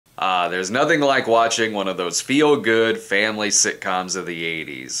There's nothing like watching one of those feel-good family sitcoms of the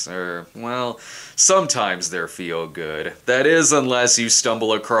 80s. Or, well, sometimes they're feel-good. That is, unless you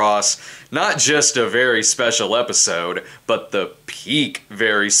stumble across not just a very special episode, but the peak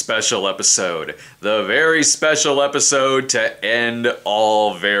very special episode. The very special episode to end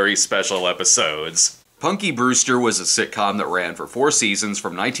all very special episodes. Punky Brewster was a sitcom that ran for 4 seasons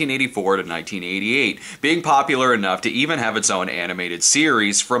from 1984 to 1988, being popular enough to even have its own animated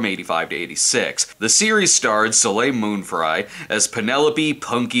series from 85 to 86. The series starred Soleil Moonfry as Penelope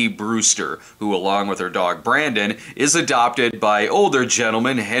Punky Brewster, who along with her dog Brandon, is adopted by older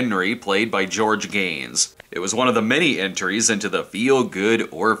gentleman Henry, played by George Gaines. It was one of the many entries into the feel-good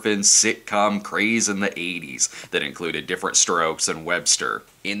orphan sitcom craze in the 80s that included different strokes and Webster.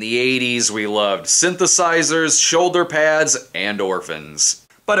 In the 80s, we loved synthesizers, shoulder pads, and orphans.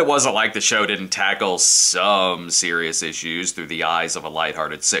 But it wasn't like the show didn't tackle some serious issues through the eyes of a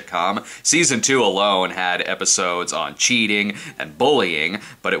lighthearted sitcom. Season 2 alone had episodes on cheating and bullying,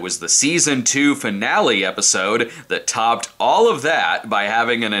 but it was the Season 2 finale episode that topped all of that by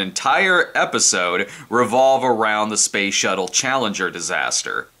having an entire episode revolve around the Space Shuttle Challenger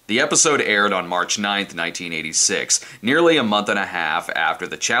disaster. The episode aired on March 9th, 1986, nearly a month and a half after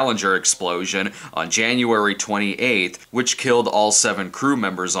the Challenger explosion on January 28th, which killed all 7 crew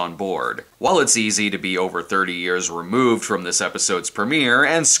members on board. While it's easy to be over 30 years removed from this episode's premiere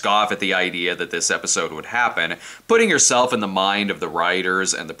and scoff at the idea that this episode would happen, putting yourself in the mind of the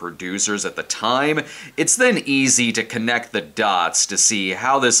writers and the producers at the time, it's then easy to connect the dots to see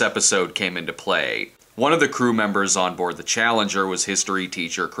how this episode came into play. One of the crew members on board the Challenger was history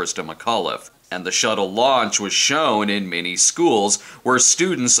teacher Krista McAuliffe, and the shuttle launch was shown in many schools where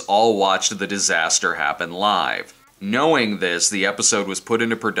students all watched the disaster happen live. Knowing this, the episode was put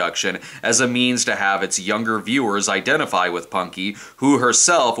into production as a means to have its younger viewers identify with Punky, who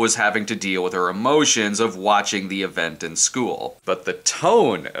herself was having to deal with her emotions of watching the event in school. But the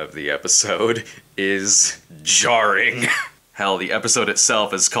tone of the episode is jarring. Hell, the episode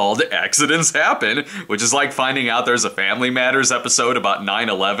itself is called Accidents Happen, which is like finding out there's a Family Matters episode about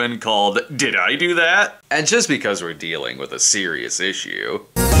 9/11 called Did I Do That? And just because we're dealing with a serious issue,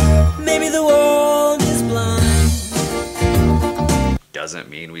 maybe the world is blind, doesn't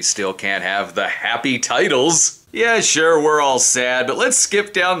mean we still can't have the happy titles. Yeah, sure, we're all sad, but let's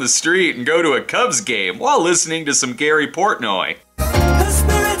skip down the street and go to a Cubs game while listening to some Gary Portnoy. her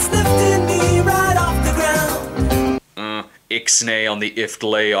spirits lifted me right off the ground. Ixnay on the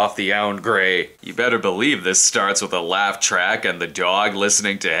iftlay off the ound gray. You better believe this starts with a laugh track and the dog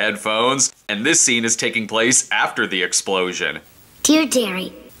listening to headphones, and this scene is taking place after the explosion. Dear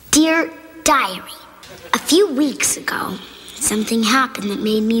Diary, a few weeks ago, something happened that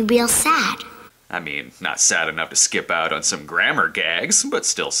made me real sad. I mean, not sad enough to skip out on some grammar gags, but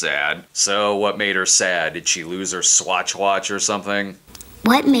still sad. So, what made her sad? Did she lose her Swatch watch or something?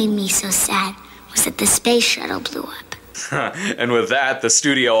 What made me so sad was that the space shuttle blew up. And with that, the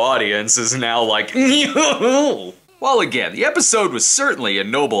studio audience is now like, well, again, the episode was certainly a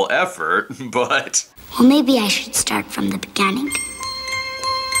noble effort, but... Well, maybe I should start from the beginning.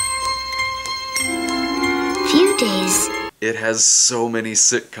 Few days... It has so many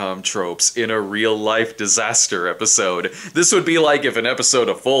sitcom tropes in a real-life disaster episode. This would be like if an episode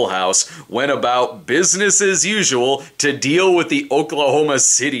of Full House went about business as usual to deal with the Oklahoma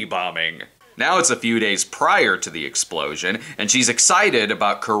City bombing. Now it's a few days prior to the explosion, and she's excited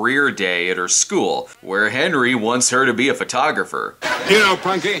about career day at her school, where Henry wants her to be a photographer. You know,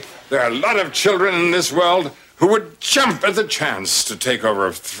 Punky, there are a lot of children in this world who would jump at the chance to take over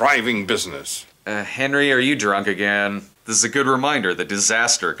a thriving business. Henry, are you drunk again? This is a good reminder that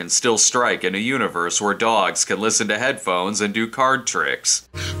disaster can still strike in a universe where dogs can listen to headphones and do card tricks.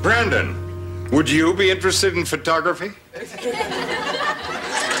 Brandon, would you be interested in photography?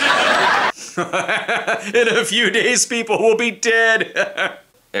 In a few days, people will be dead.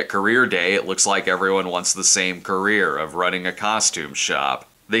 At career day, it looks like everyone wants the same career of running a costume shop.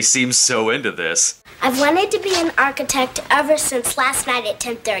 They seem so into this. I've wanted to be an architect ever since last night at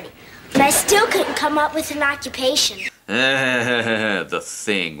 10:30, but I still couldn't come up with an occupation. The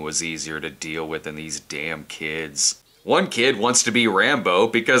thing was easier to deal with than these damn kids. One kid wants to be Rambo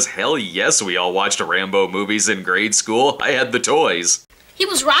because hell yes, we all watched Rambo movies in grade school. I had the toys. He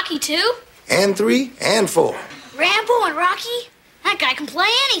was Rocky too? And 3 and 4. Rambo and Rocky? That guy can play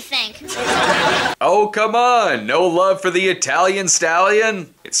anything. Oh, come on. No love for the Italian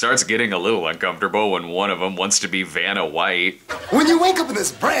stallion? It starts getting a little uncomfortable when one of them wants to be Vanna White. When you wake up in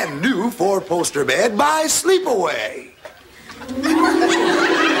this brand new 4-poster bed, buy Sleepaway.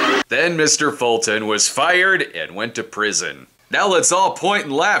 Then Mr. Fulton was fired and went to prison. Now let's all point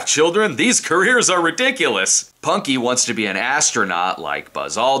and laugh, children. These careers are ridiculous. Punky wants to be an astronaut like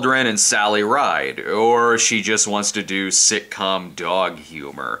Buzz Aldrin and Sally Ride, or she just wants to do sitcom dog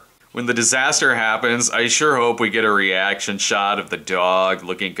humor. When the disaster happens, I sure hope we get a reaction shot of the dog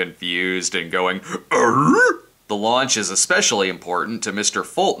looking confused and going, "Arr!" The launch is especially important to Mr.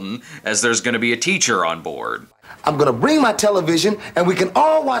 Fulton, as there's going to be a teacher on board. I'm gonna bring my television and we can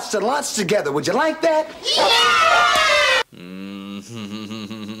all watch the launch together. Would you like that?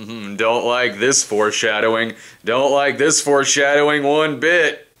 Don't like this foreshadowing. Don't like this foreshadowing one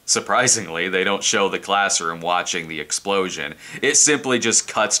bit. Surprisingly, they don't show the classroom watching the explosion. It simply just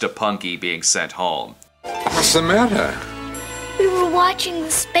cuts to Punky being sent home. What's the matter? We were watching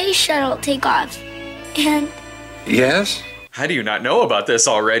the space shuttle take off, and Yes? How do you not know about this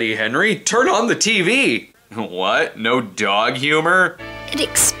already, Henry? Turn on the TV! What? No dog humor? it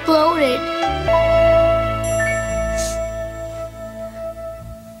exploded.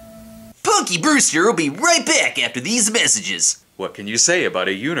 Punky Brewster will be right back after these messages. What can you say about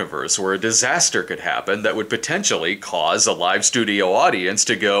a universe where a disaster could happen that would potentially cause a live studio audience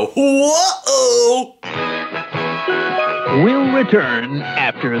to go, whoa-oh? We'll return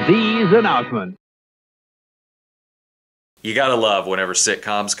after these announcements. You gotta love whenever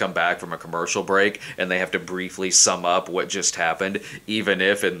sitcoms come back from a commercial break and they have to briefly sum up what just happened, even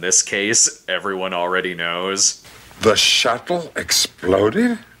if, in this case, everyone already knows. The shuttle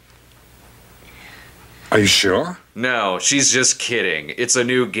exploded? Are you sure? No, she's just kidding. It's a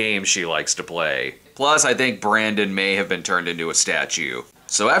new game she likes to play. Plus, I think Brandon may have been turned into a statue.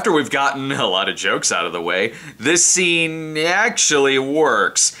 So after we've gotten a lot of jokes out of the way, this scene actually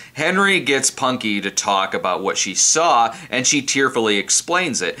works. Henry gets Punky to talk about what she saw, and she tearfully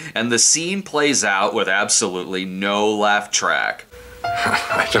explains it, and the scene plays out with absolutely no laugh track.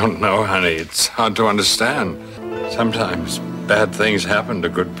 I don't know, honey. It's hard to understand. Sometimes bad things happen to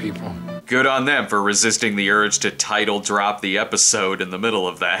good people. Good on them for resisting the urge to title drop the episode in the middle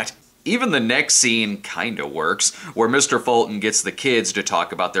of that. Even the next scene kinda works, where Mr. Fulton gets the kids to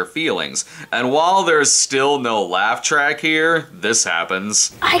talk about their feelings. And while there's still no laugh track here, this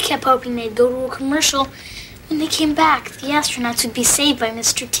happens. I kept hoping they'd go to a commercial. When they came back, the astronauts would be saved by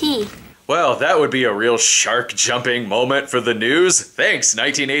Mr. T. Well, that would be a real shark-jumping moment for the news. Thanks,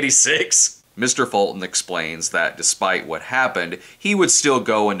 1986. Mr. Fulton explains that despite what happened, he would still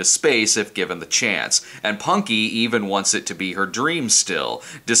go into space if given the chance, and Punky even wants it to be her dream still,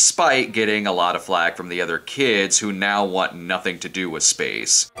 despite getting a lot of flack from the other kids who now want nothing to do with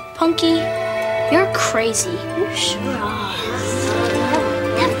space. Punky, you're crazy. You sure are.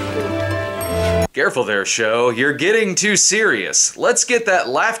 Careful there, show. You're getting too serious. Let's get that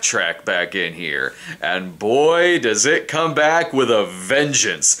laugh track back in here. And boy, does it come back with a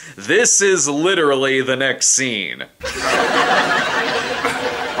vengeance. This is literally the next scene.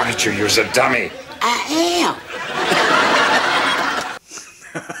 Why'd you use a dummy? I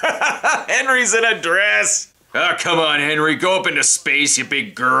am. Henry's in a dress. Oh, come on, Henry. Go up into space, you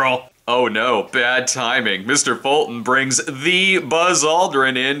big girl. Oh no, bad timing. Mr. Fulton brings the Buzz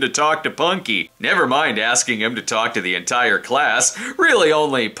Aldrin in to talk to Punky. Never mind asking him to talk to the entire class. Really,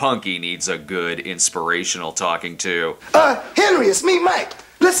 only Punky needs a good, inspirational talking to. Henry, it's me, Mike.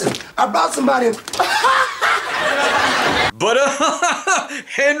 Listen, I brought somebody. But,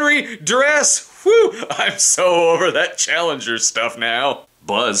 Henry, dress. Whew, I'm so over that Challenger stuff now.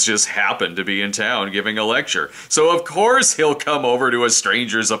 Buzz just happened to be in town giving a lecture, so of course he'll come over to a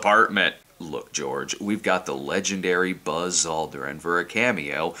stranger's apartment. Look, George, we've got the legendary Buzz Aldrin for a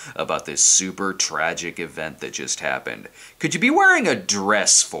cameo about this super tragic event that just happened. Could you be wearing a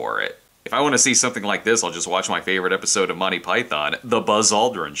dress for it? If I want to see something like this, I'll just watch my favorite episode of Monty Python, The Buzz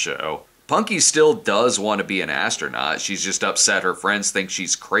Aldrin Show. Punky still does want to be an astronaut, she's just upset her friends think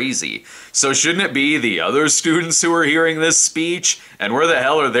she's crazy. So shouldn't it be the other students who are hearing this speech? And where the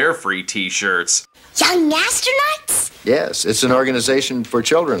hell are their free t-shirts? Young astronauts? Yes, it's an organization for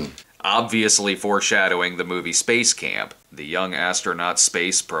children. Obviously foreshadowing the movie Space Camp. The Young Astronaut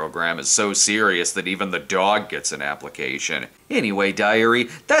Space Program is so serious that even the dog gets an application. Anyway, diary,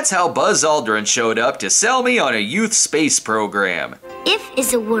 that's how Buzz Aldrin showed up to sell me on a youth space program. If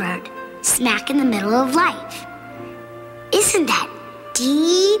is a word. Smack in the middle of life. Isn't that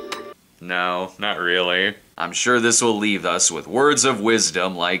deep? No, not really. I'm sure this will leave us with words of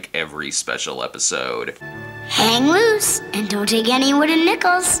wisdom like every special episode. Hang loose and don't take any wooden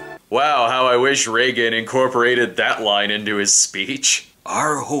nickels. Wow, how I wish Reagan incorporated that line into his speech.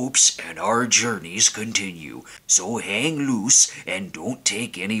 Our hopes and our journeys continue, so hang loose and don't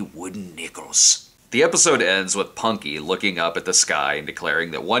take any wooden nickels. The episode ends with Punky looking up at the sky and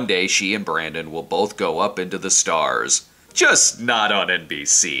declaring that one day she and Brandon will both go up into the stars. Just not on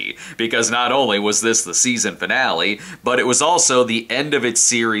NBC, because not only was this the season finale, but it was also the end of its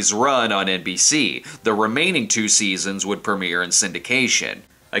series run on NBC. The remaining 2 seasons would premiere in syndication.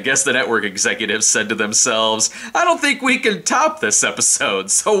 I guess the network executives said to themselves, I don't think we can top this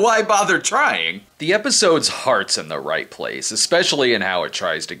episode, so why bother trying? The episode's heart's in the right place, especially in how it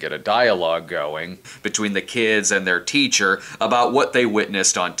tries to get a dialogue going between the kids and their teacher about what they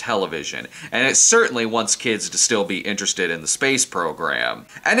witnessed on television, and it certainly wants kids to still be interested in the space program.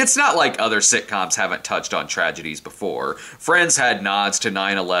 And it's not like other sitcoms haven't touched on tragedies before. Friends had nods to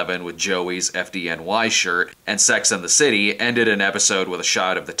 9/11 with Joey's FDNY shirt, and Sex and the City ended an episode with a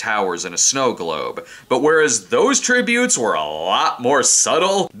shot of the towers in a snow globe. But whereas those tributes were a lot more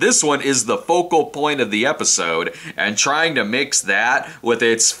subtle, this one is the focal point of the episode, and trying to mix that with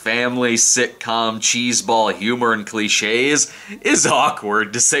its family sitcom cheeseball humor and cliches is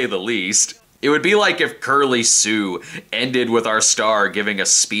awkward, to say the least. It would be like if Curly Sue ended with our star giving a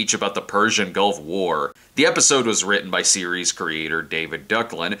speech about the Persian Gulf War. The episode was written by series creator David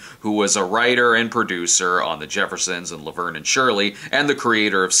Ducklin, who was a writer and producer on The Jeffersons and Laverne and Shirley, and the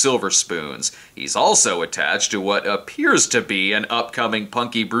creator of Silver Spoons. He's also attached to what appears to be an upcoming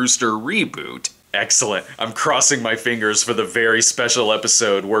Punky Brewster reboot. Excellent. I'm crossing my fingers for the very special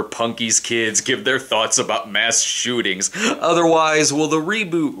episode where Punky's kids give their thoughts about mass shootings. Otherwise, will the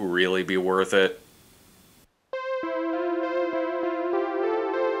reboot really be worth it?